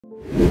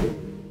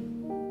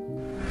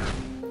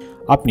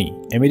আপনি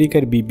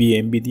আমেরিকার BBA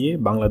MB দিয়ে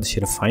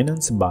বাংলাদেশের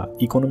ফাইন্যান্স বা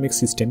ইকোনমিক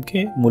সিস্টেমকে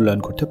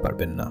মূল্যায়ন করতে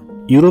পারবেন না।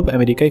 ইউরোপ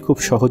আমেরিকায় খুব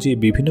সহজেই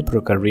বিভিন্ন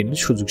প্রকার ঋণের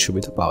সুযোগ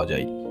সুবিধা পাওয়া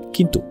যায়,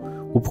 কিন্তু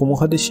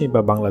উপমহাদেশে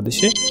বা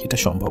বাংলাদেশে এটা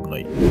সম্ভব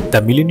নয়।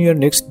 The millionaire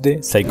next day,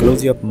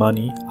 psychology of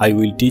money, I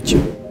will teach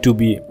you two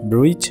B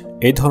rich,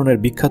 এই ধরনের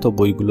বিখ্যাত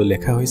বইগুলো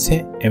লেখা হয়েছে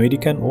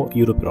আমেরিকান ও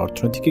ইউরোপের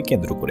অর্থনীতিকে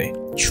কেন্দ্র করে।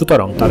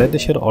 সুতরাং তাদের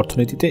দেশের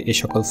অর্থনীতিতে এ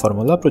সকল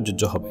ফর্মুলা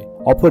প্রযোজ্য হবে।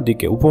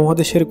 অপরদিকে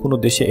উপমহাদেশের কোনো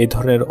দেশে এই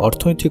ধরনের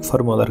অর্থনৈতিক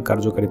ফর্মুলার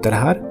কার্যকারিতার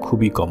হার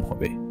খুবই কম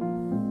হবে।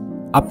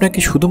 আপনাকে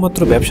শুধুমাত্র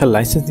ব্যবসার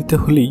লাইসেন্স নিতে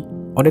হলেই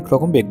অনেক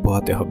রকম বেগ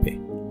পোহাতে হবে।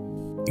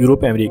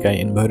 ইউরোপ আমেরিকায়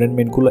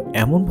এনভায়রনমেন্টগুলো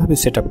এমনভাবে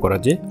সেট আপ করা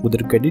যে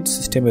ওদের ক্রেডিট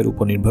সিস্টেমের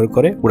উপর নির্ভর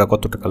করে ওরা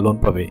কত টাকা লোন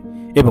পাবে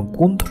এবং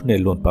কোন ধরনের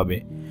লোন পাবে,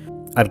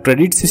 আর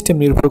ক্রেডিট সিস্টেম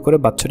নির্ভর করে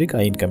বাৎসরিক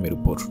আয় ইনকামের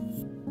উপর।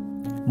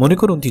 মনে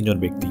করুন তিনজন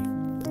ব্যক্তি,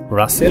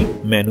 রাসেল,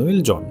 ম্যানুয়েল,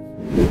 জন,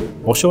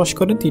 বসবাস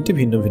করেন তিনটি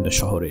ভিন্ন ভিন্ন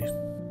শহরে।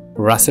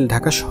 রাসেল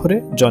ঢাকা শহরে,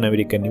 জন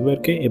আমেরিকার নিউ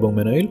ইয়র্কে এবং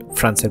ম্যানুয়েল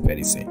ফ্রান্সের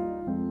প্যারিসে।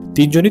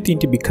 তিনজনই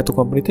তিনটি বিখ্যাত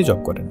কোম্পানিতে জব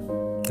করেন।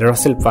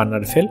 রাসেল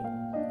ফার্নারফেল,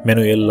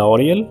 ম্যানুয়েল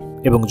লরিয়েল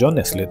এবং জন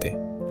নেসলেতে।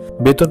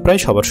 বেতন প্রায়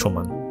সবার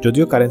সমান,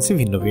 যদিও কারেন্সি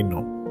ভিন্ন ভিন্ন।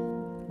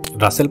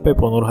 রাসেল পায়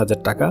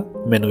 15,000 টাকা,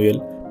 ম্যানুয়েল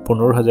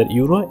 15,000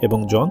 ইউরো এবং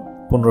জন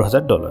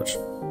 $15,000।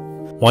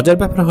 মজার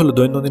ব্যাপার হলো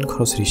দৈনন্দিন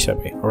খরচের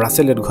হিসাবে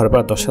রাসেলের ঘর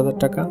ভাড়া 10,000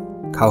 টাকা,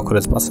 খাওয়া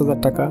খরচ 5,000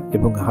 টাকা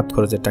এবং হাত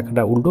খরচের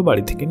টাকাটা উল্টো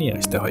বাড়ি থেকে নিয়ে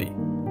আসতে হয়।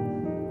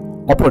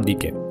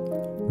 অপরদিকে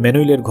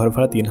ম্যানুয়েলের ঘর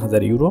ভাড়া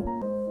 3,000 ইউরো,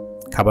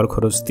 খাবার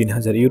খরচ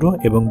 3,000 ইউরো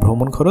এবং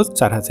ভ্রমণ খরচ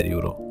 4,000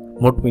 ইউরো,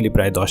 মোট মিলি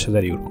প্রায়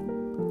 10,000 ইউরো।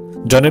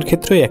 জনের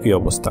ক্ষেত্রে একই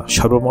অবস্থা,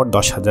 সর্বমোট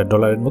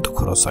 $10,000 মতো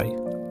খরচ হয়,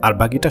 আর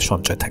বাকিটা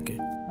সঞ্চয় থাকে।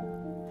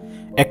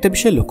 একটা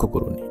বিষয় লক্ষ্য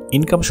করুন,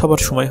 ইনকাম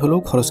সবার সময় হলেও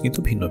খরচ কিন্তু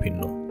ভিন্ন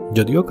ভিন্ন,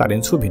 যদিও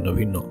কারেন্সিও ভিন্ন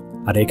ভিন্ন।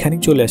 আর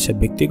এখানেই চলে আসে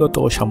ব্যক্তিগত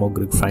ও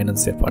সামগ্রিক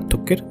ফাইন্যান্সের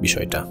পার্থক্যের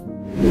বিষয়টা।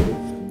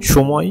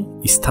 সময়,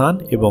 স্থান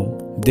এবং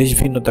দেশ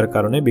ভিন্নতার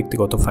কারণে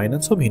ব্যক্তিগত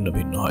ফাইন্যান্সও ভিন্ন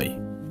ভিন্ন হয়।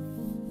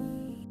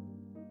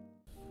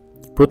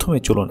 প্রথমে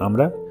চলুন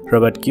আমরা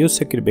রবার্ট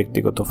কিওসাকির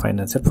ব্যক্তিগত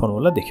ফাইন্যান্সের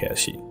ফর্মুলা দেখে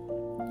আসি।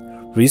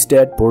 রিচ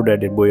ড্যাড পোর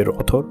ড্যাডের বইয়ের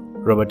অথর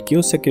রবার্ট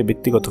কিওসাকির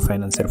ব্যক্তিগত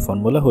ফাইন্যান্সের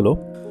ফর্মুলা হলো,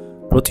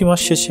 প্রতি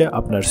মাস শেষে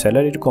আপনার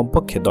স্যালারির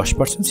কমপক্ষে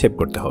 10% সেভ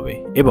করতে হবে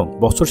এবং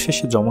বছর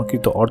শেষে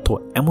জমাকৃত অর্থ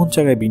এমন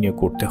জায়গায় বিনিয়োগ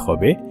করতে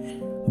হবে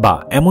বা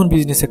এমন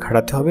বিজনেসে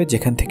খাটাতে হবে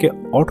যেখান থেকে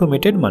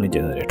অটোমেটেড মানি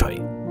জেনারেট হয়।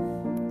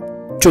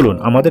 চলুন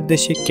আমাদের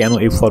দেশে কেন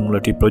এই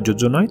ফর্মুলাটি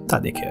প্রযোজ্য নয় তা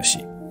দেখে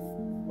আসি।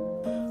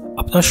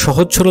 আপনার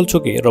সহজ সরল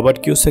চোখে রবার্ট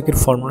কিওসাকির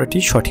ফর্মুলাটি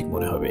সঠিক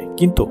মনে হবে,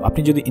 কিন্তু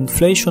আপনি যদি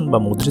ইনফ্লেশন বা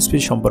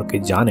মুদ্রাস্ফীতি সম্পর্কে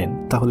জানেন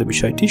তাহলে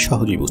বিষয়টি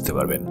সহজেই বুঝতে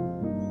পারবেন।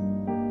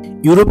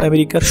 ইউরোপ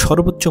আমেরিকার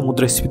সর্বোচ্চ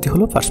মুদ্রাস্ফীতি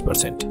হলো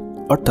 5%,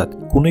 অর্থাৎ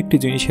কোনো একটি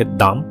জিনিসের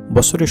দাম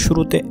বছরের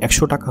শুরুতে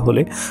 100 টাকা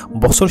হলে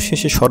বছর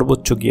শেষে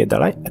সর্বোচ্চ গিয়ে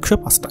দাঁড়ায়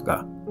 105 টাকা।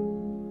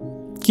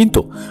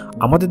 কিন্তু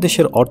আমাদের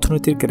দেশের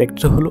অর্থনীতির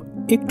ক্যারেক্টার হলো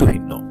একটু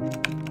ভিন্ন।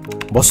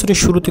 বছরের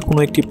শুরুতে কোনো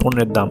একটি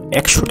পণ্যের দাম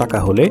 100 টাকা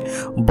হলে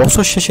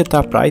বছর শেষে তা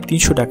প্রায়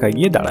 300 টাকা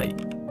গিয়ে দাঁড়ায়।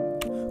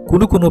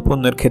 কোনো কোনো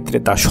পণ্যের ক্ষেত্রে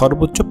তা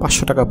সর্বোচ্চ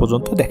 500 টাকা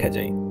পর্যন্ত দেখা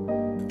যায়।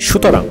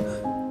 সুতরাং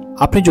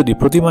আপনি যদি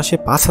প্রতি মাসে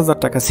 5,000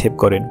 টাকা সেভ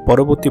করেন,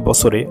 পরবর্তী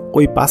বছরে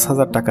ওই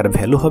 5,000 টাকার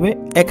ভ্যালু হবে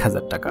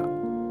 1,000 টাকা।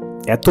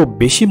 এত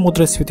বেশি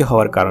মুদ্রাস্ফীতি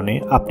হওয়ার কারণে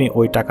আপনি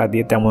ওই টাকা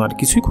দিয়ে তেমন আর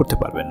কিছুই করতে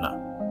পারবেন না।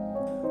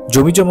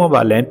 জমিজমা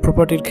বা ল্যান্ড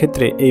প্রপার্টির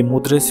ক্ষেত্রে এই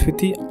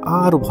মুদ্রাস্ফীতি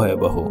আরও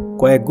ভয়াবহ,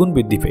 কয়েক গুণ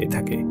বৃদ্ধি পেয়ে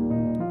থাকে।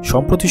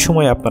 সম্প্রতি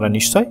সময়ে আপনারা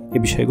নিশ্চয়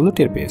এই বিষয়গুলো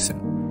টের পেয়েছেন।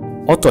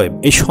 অতএব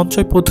এই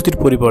সঞ্চয় পদ্ধতির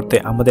পরিবর্তে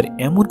আমাদের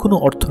এমন কোনো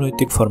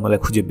অর্থনৈতিক ফর্মুলা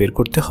খুঁজে বের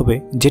করতে হবে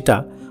যেটা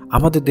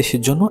আমাদের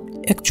দেশের জন্য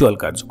অ্যাকচুয়াল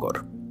কার্যকর।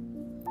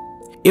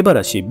 এবার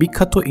আসি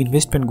বিখ্যাত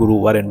ইনভেস্টমেন্ট গুরু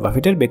ওয়ারেন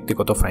বাফেটের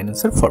ব্যক্তিগত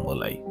ফাইন্যান্সের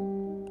ফর্মুলায়।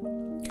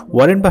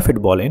 ওয়ারেন বাফেট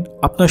বলেন,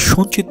 আপনার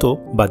সঞ্চিত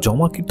বা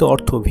জমাকৃত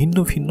অর্থ ভিন্ন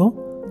ভিন্ন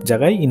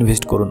জায়গায়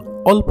ইনভেস্ট করুন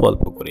অল্প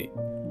অল্প করে,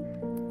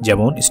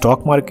 যেমন stock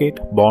market,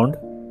 bond,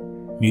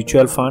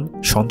 mutual fund,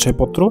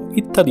 সঞ্চয়পত্র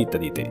ইত্যাদি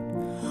ইত্যাদিতে।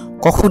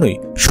 কখনোই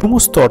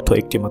সমস্ত অর্থ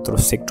একটিমাত্র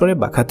সেক্টরে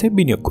বা খাতে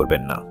বিনিয়োগ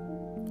করবেন না।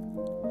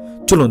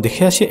 চলুন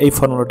দেখে আসি এই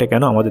ফর্মুলাটা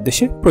কেন আমাদের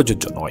দেশে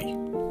প্রযোজ্য নয়।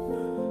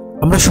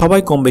 আমরা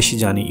সবাই কম বেশি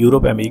জানি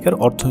ইউরোপ আমেরিকার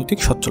অর্থনৈতিক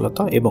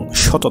সচ্ছলতা এবং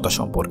সততা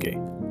সম্পর্কে।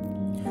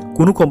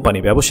 কোনো কোম্পানি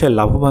ব্যবসায়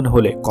লাভবান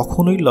হলে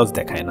কখনোই লস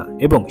দেখায় না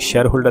এবং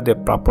শেয়ার হোল্ডারদের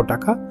প্রাপ্য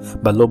টাকা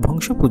বা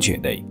লভ্যাংশ বুঝিয়ে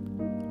দেয়।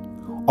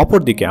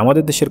 অপরদিকে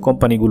আমাদের দেশের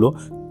কোম্পানিগুলো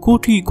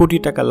কোটি কোটি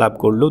টাকা লাভ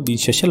করলেও দিন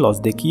শেষে লস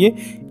দেখিয়ে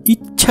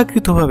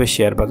ইচ্ছাকৃতভাবে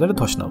শেয়ার বাজারে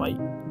ধস নামায়।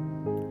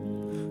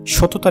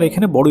 সততার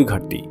এখানে বড়ই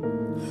ঘাটতি।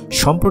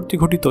 সম্প্রতি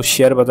ঘটিত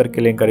শেয়ার বাজার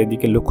কেলেঙ্কারির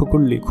দিকে লক্ষ্য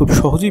করলে খুব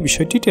সহজেই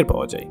বিষয়টি টের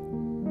পাওয়া যায়।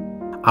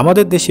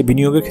 আমাদের দেশে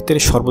বিনিয়োগের ক্ষেত্রে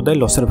সর্বদাই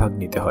লসের ভাগ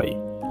নিতে হয়,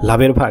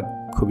 লাভের ভাগ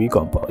খুবই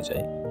কম পাওয়া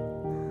যায়।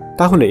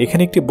 তাহলে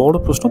এখানে একটি বড়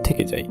প্রশ্ন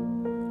থেকে যায়,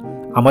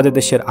 আমাদের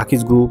দেশের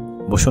আকিজ গ্রুপ,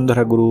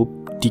 বসুন্ধরা গ্রুপ,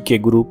 টিকে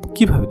গ্রুপ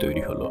কিভাবে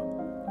তৈরি হলো?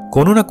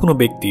 কোনো না কোনো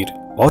ব্যক্তির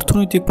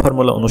অর্থনৈতিক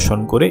ফর্মুলা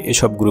অনুসরণ করে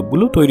এসব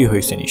গ্রুপগুলো তৈরি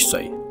হয়েছে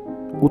নিশ্চয়ই।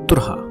 উত্তর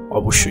হ্যাঁ,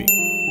 অবশ্যই।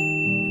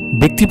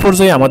 ব্যক্তি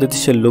পর্যায়ে আমাদের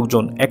দেশের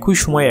লোকজন একই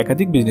সময়ে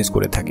একাধিক বিজনেস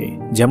করে থাকে।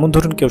 যেমন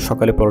ধরুন, কেউ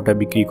সকালে পরোটা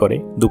বিক্রি করে,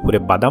 দুপুরে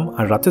বাদাম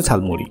আর রাতে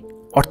ঝালমুড়ি,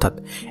 অর্থাৎ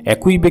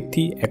একই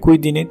ব্যক্তি একই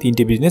দিনে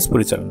 3টি বিজনেস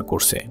পরিচালনা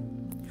করছে।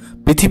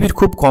 পৃথিবীর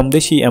খুব কম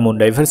দেশেই এমন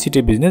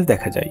ডাইভার্সিটির বিজনেস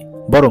দেখা যায়,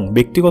 বরং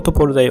ব্যক্তিগত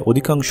পর্যায়ে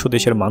অধিকাংশ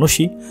দেশের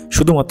মানুষই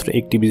শুধুমাত্র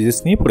একটি বিজনেস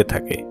নিয়ে পড়ে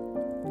থাকে।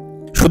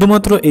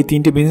 শুধুমাত্র এই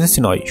 3টি বিজনেস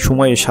নয়,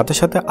 সময়ের সাথে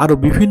সাথে আরও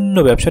বিভিন্ন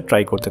ব্যবসা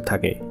ট্রাই করতে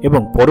থাকে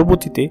এবং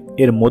পরবর্তীতে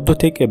এর মধ্য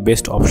থেকে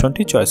বেস্ট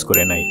অপশনটি চয়েস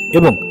করে নেয়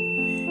এবং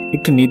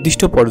একটি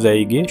নির্দিষ্ট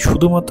পর্যায়ে গিয়ে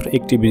শুধুমাত্র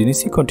একটি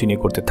বিজনেসই কন্টিনিউ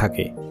করতে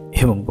থাকে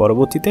এবং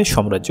পরবর্তীতে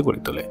সাম্রাজ্য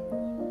গড়ে তোলে।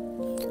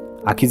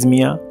 আকিজ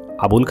মিয়া,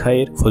 আবুল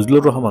খায়ের,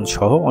 ফজলুর রহমান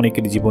সহ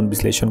অনেকের জীবন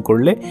বিশ্লেষণ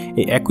করলে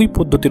এই একই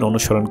পদ্ধতির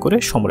অনুসরণ করে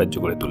সাম্রাজ্য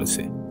গড়ে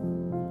তুলেছে।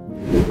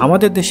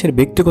 আমাদের দেশের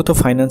ব্যক্তিগত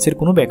ফাইন্যান্সের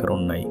কোনো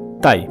ব্যাকরণ নাই,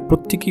 তাই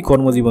প্রত্যেকেই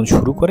কর্মজীবন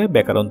শুরু করে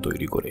ব্যাকরণ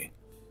তৈরি করে।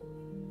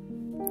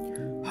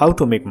 How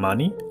to make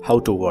money, how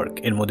to work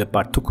এর মধ্যে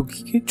পার্থক্য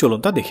কি চলুন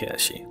তা দেখে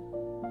আসি।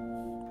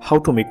 হাউ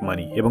টু মেক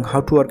মানি এবং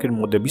হাউ টু ওয়ার্কের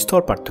মধ্যে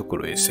বিস্তর পার্থক্য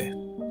রয়েছে।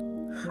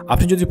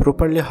 আপনি যদি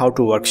প্রপারলি হাউ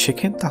টু ওয়ার্ক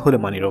শেখেন তাহলে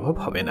মানির অভাব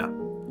হবে না।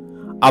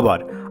 আবার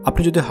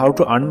আপনি যদি হাউ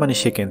টু আর্ন মানি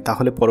শেখেন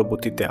তাহলে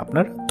পরবর্তীতে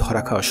আপনার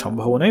ধরা খাওয়ার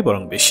সম্ভাবনাই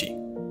বরং বেশি।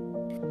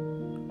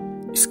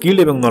 স্কিল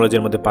এবং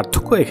নলেজের মধ্যে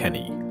পার্থক্য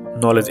এখানেই।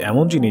 নলেজ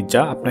এমন জিনিস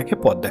যা আপনাকে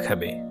পথ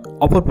দেখাবে,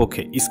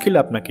 অপরপক্ষে স্কিল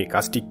আপনাকে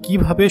কাজটি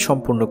কিভাবে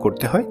সম্পূর্ণ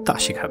করতে হয় তা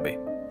শেখাবে।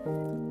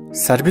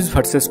 Service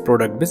versus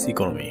product base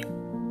economy.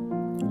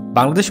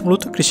 Bangladesh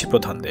মূলত কৃষি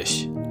প্রধান দেশ,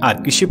 আর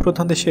কৃষি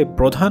প্রধান দেশের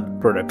প্রধান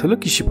প্রোডাক্ট হলো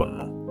কৃষিপণ্য।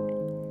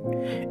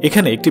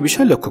 এখানে একটি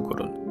বিষয় লক্ষ্য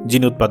করুন,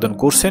 যিনি উৎপাদন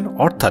করছেন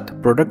অর্থাৎ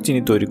প্রোডাক্ট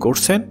যিনি তৈরি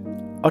করছেন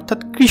অর্থাৎ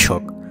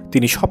কৃষক,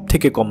 তিনি সব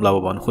থেকে কম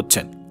লাভবান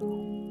হচ্ছেন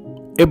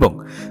এবং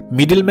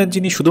মিডলম্যান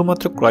যিনি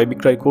শুধুমাত্র ক্রয়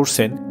বিক্রয়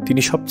করছেন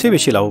তিনি সবচেয়ে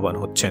বেশি লাভবান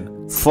হচ্ছেন,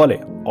 ফলে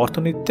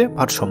অর্থনীতিতে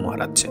ভারসাম্য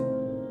হারাচ্ছে।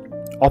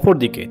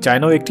 অপরদিকে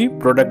চায়নাও একটি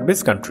প্রোডাক্ট বেস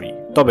কান্ট্রি,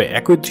 তবে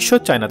একই দৃশ্য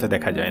চায়নাতে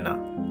দেখা যায় না।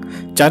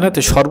 চায়নাতে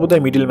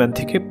সর্বদাই মিডলম্যান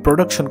থেকে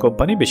প্রোডাকশন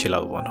কোম্পানি বেশি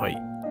লাভবান হয়।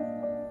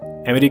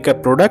 আমেরিকা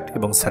প্রোডাক্ট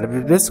এবং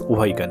সার্ভিস বেস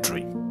উভয়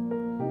কান্ট্রি।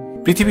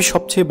 পৃথিবীর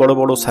সবচেয়ে বড়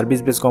বড়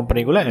সার্ভিস বেস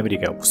কোম্পানিগুলো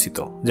আমেরিকায় অবস্থিত,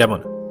 যেমন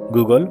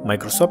গুগল,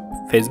 মাইক্রোসফট,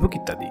 ফেসবুক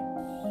ইত্যাদি।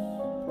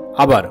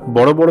 আবার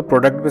বড় বড়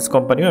প্রোডাক্ট বেস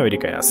কোম্পানিও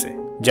আমেরিকায় আছে,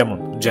 যেমন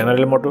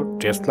জেনারেল মোটর,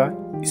 টেসলা,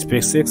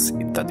 স্পেসএক্স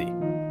ইত্যাদি।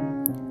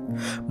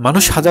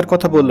 মানুষ হাজার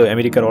কথা বললেও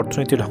আমেরিকার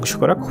অর্থনীতি ধ্বংস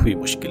করা খুবই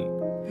মুশকিল,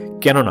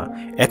 কেননা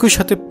একই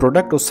সাথে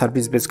প্রোডাক্ট ও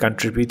সার্ভিস বেস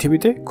কান্ট্রি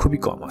পৃথিবীতে খুবই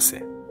কম আছে।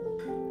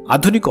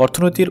 আধুনিক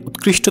অর্থনীতির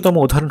উৎকৃষ্টতম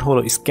উদাহরণ হল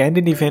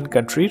স্ক্যান্ডিনেভিয়ান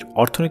কান্ট্রির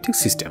অর্থনৈতিক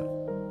সিস্টেম।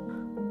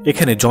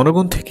 এখানে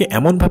জনগণ থেকে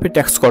এমনভাবে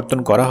ট্যাক্স কর্তন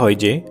করা হয়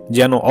যে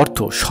যেন অর্থ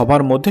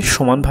সবার মধ্যে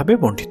সমানভাবে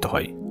বণ্টিত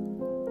হয়।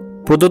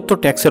 প্রদত্ত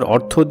ট্যাক্সের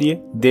অর্থ দিয়ে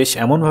দেশ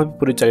এমনভাবে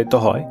পরিচালিত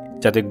হয়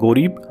যাতে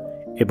গরিব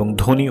এবং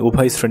ধনী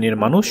উভয় শ্রেণীর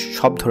মানুষ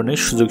সব ধরনের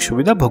সুযোগ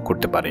সুবিধা ভোগ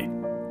করতে পারে।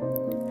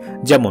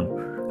 যেমন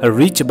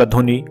রিচ বা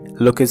ধনী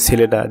লোকের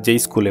ছেলেরা যে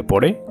স্কুলে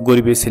পড়ে,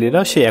 গরিবের ছেলেরা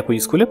সেই একই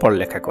স্কুলে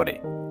পড়ালেখা করে।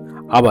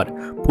 আবার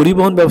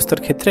পরিবহন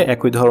ব্যবস্থার ক্ষেত্রে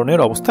একই ধরনের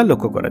অবস্থা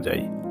লক্ষ্য করা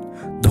যায়।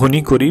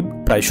 ধনী গরিব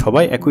প্রায়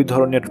সবাই একই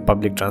ধরনের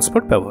পাবলিক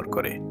ট্রান্সপোর্ট ব্যবহার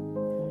করে।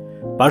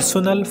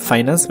 Personal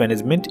finance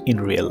management in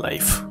real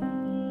life.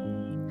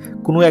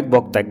 কোনো এক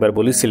বক্তা একবার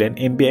বলেছিলেন,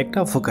 এমবিএ একটা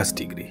ফোকাস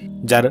ডিগ্রি,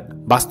 যার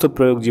বাস্তব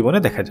প্রয়োগ জীবনে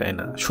দেখা যায়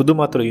না,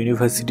 শুধুমাত্র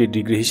ইউনিভার্সিটির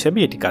ডিগ্রি হিসেবে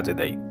এটি কাজে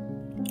দেয়।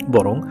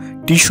 বরং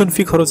টিউশন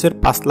ফি খরচের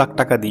 5 লাখ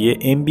টাকা দিয়ে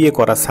এমবিএ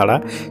করা ছাড়া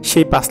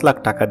সেই 5 লাখ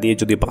টাকা দিয়ে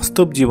যদি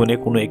বাস্তব জীবনে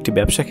কোনো একটি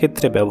ব্যবসা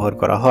ক্ষেত্রে ব্যবহার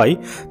করা হয়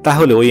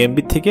তাহলে ওই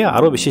এমবি থেকে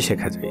আরও বেশি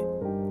শেখা যায়।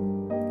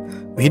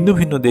 ভিন্ন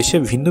ভিন্ন দেশে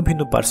ভিন্ন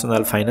ভিন্ন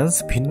পার্সোনাল ফাইন্যান্স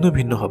ভিন্ন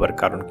ভিন্ন হবার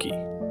কারণ কি?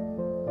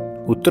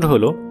 উত্তর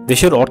হলো,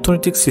 দেশের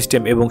অর্থনৈতিক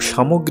সিস্টেম এবং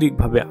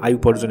সামগ্রিকভাবে আয়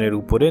উপার্জনের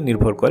উপরে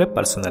নির্ভর করে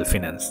পার্সোনাল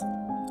ফিন্যান্স।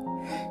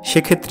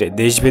 সেক্ষেত্রে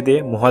দেশভেদে,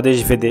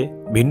 মহাদেশভেদে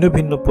ভিন্ন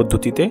ভিন্ন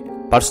পদ্ধতিতে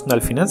পার্সোনাল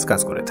ফিন্যান্স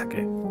কাজ করে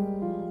থাকে।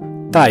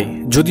 তাই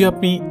যদি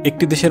আপনি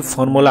একটি দেশের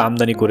ফর্মুলা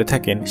আমদানি করে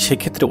থাকেন,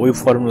 সেক্ষেত্রে ওই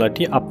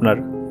ফর্মুলাটি আপনার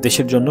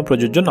দেশের জন্য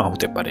প্রযোজ্য না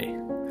হতে পারে।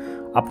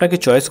 আপনাকে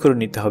চয়েস করে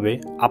নিতে হবে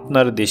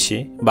আপনার দেশে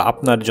বা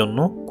আপনার জন্য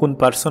কোন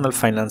পার্সোনাল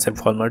ফাইন্যান্সের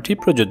ফর্মুলাটি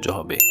প্রযোজ্য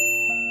হবে।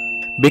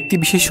 ব্যক্তি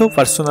বিশেষেও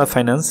পার্সোনাল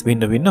ফাইন্যান্স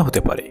ভিন্ন ভিন্ন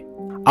হতে পারে।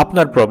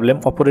 আপনার প্রবলেম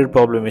অপরের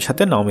প্রবলেমের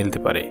সাথে নাও মিলতে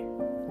পারে।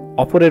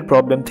 অপরের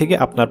প্রবলেম থেকে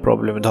আপনার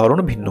প্রবলেমের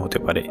ধরনও ভিন্ন হতে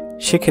পারে।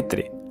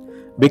 সেক্ষেত্রে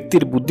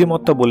ব্যক্তির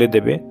বুদ্ধিমত্তা বলে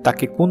দেবে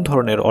তাকে কোন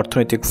ধরনের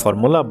অর্থনৈতিক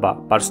ফর্মুলা বা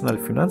পার্সোনাল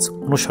ফিন্যান্স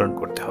অনুসরণ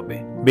করতে হবে।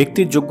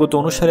 ব্যক্তির যোগ্যতা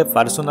অনুসারে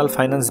পার্সোনাল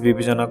ফাইন্যান্স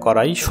বিবেচনা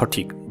করাই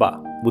সঠিক বা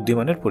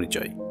বুদ্ধিমানের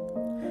পরিচয়।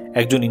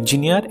 একজন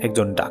ইঞ্জিনিয়ার,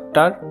 একজন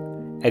ডাক্তার,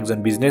 একজন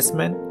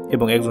বিজনেসম্যান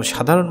এবং একজন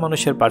সাধারণ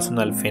মানুষের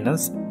পার্সোনাল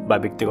ফাইন্যান্স বা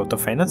ব্যক্তিগত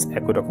ফাইন্যান্স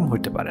একই রকম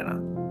হতে পারে না।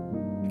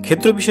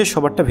 ক্ষেত্রবিশেষ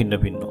সবারটা ভিন্ন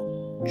ভিন্ন।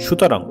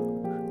 সুতরাং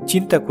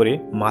চিন্তা করে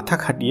মাথা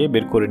খাটিয়ে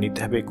বের করে নিতে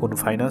হবে কোন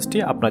ফাইন্যান্সটি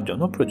আপনার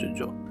জন্য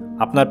প্রযোজ্য।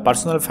 আপনার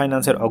পার্সোনাল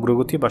ফাইন্যান্সের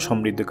অগ্রগতি বা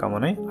সমৃদ্ধি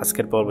কামনায়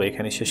আজকের পর্ব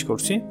এখানে শেষ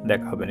করছি।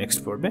 দেখা হবে নেক্সট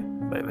পর্বে।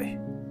 Bye bye.